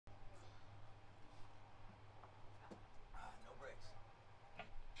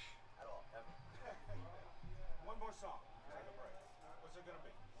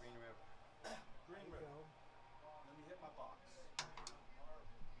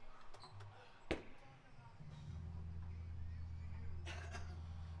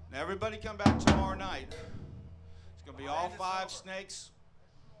Now everybody come back tomorrow night. It's going to be all 5 Snakes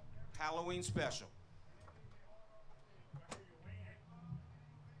Halloween special.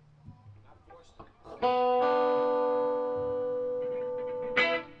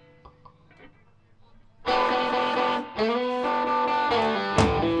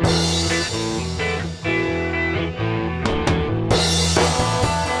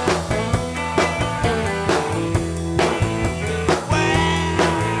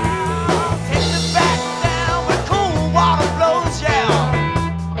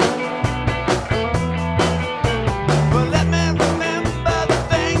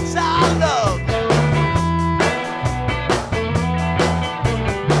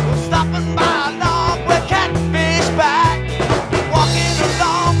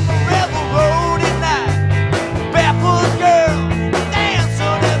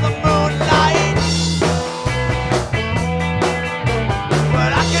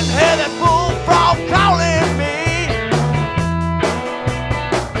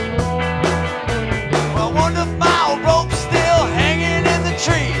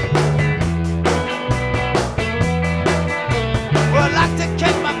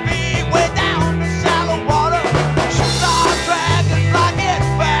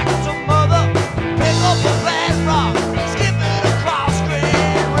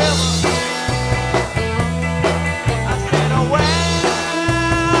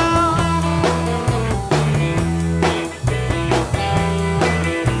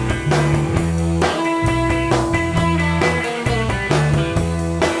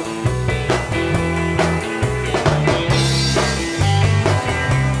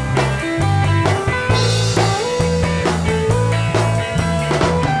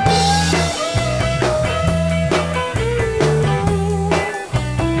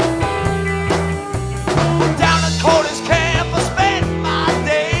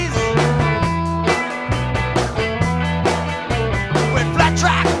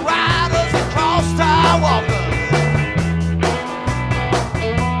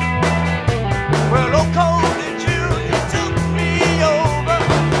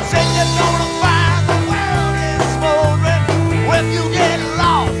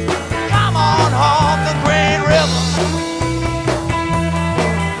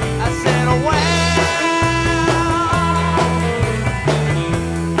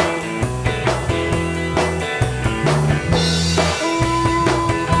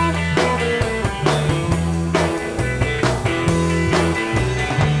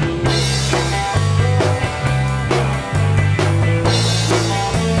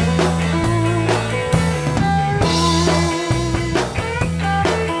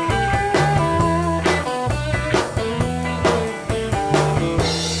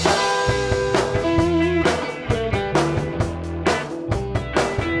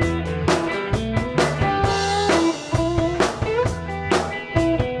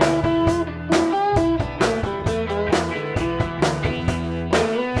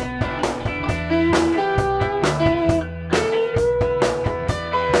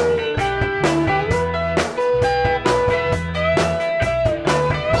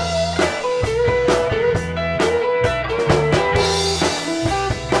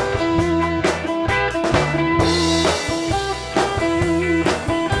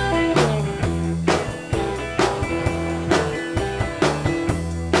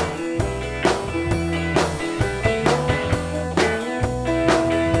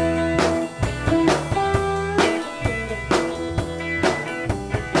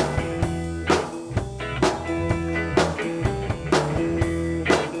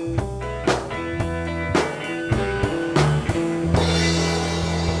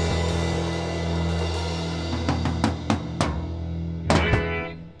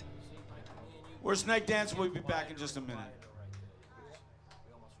 We're Snakedance. We'll be back in just a minute.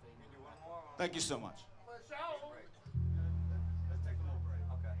 Thank you so much.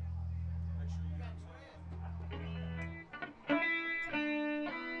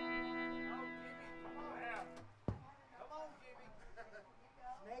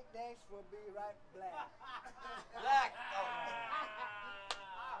 Snakedance will be right black. Black.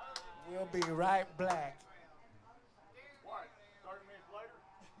 We'll be right black. What? 30 minutes later?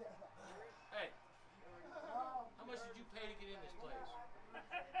 Hey, how much did you pay to get in this place?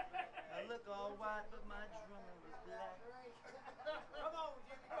 I look all white, but my drummer is black. Come on,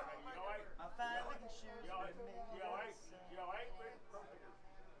 Jimmy. My fine looking shoes are made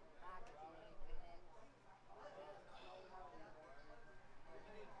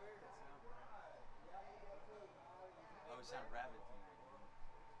Sound rabid tonight.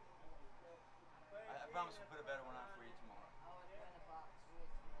 I promise we'll put a better one on for you tomorrow.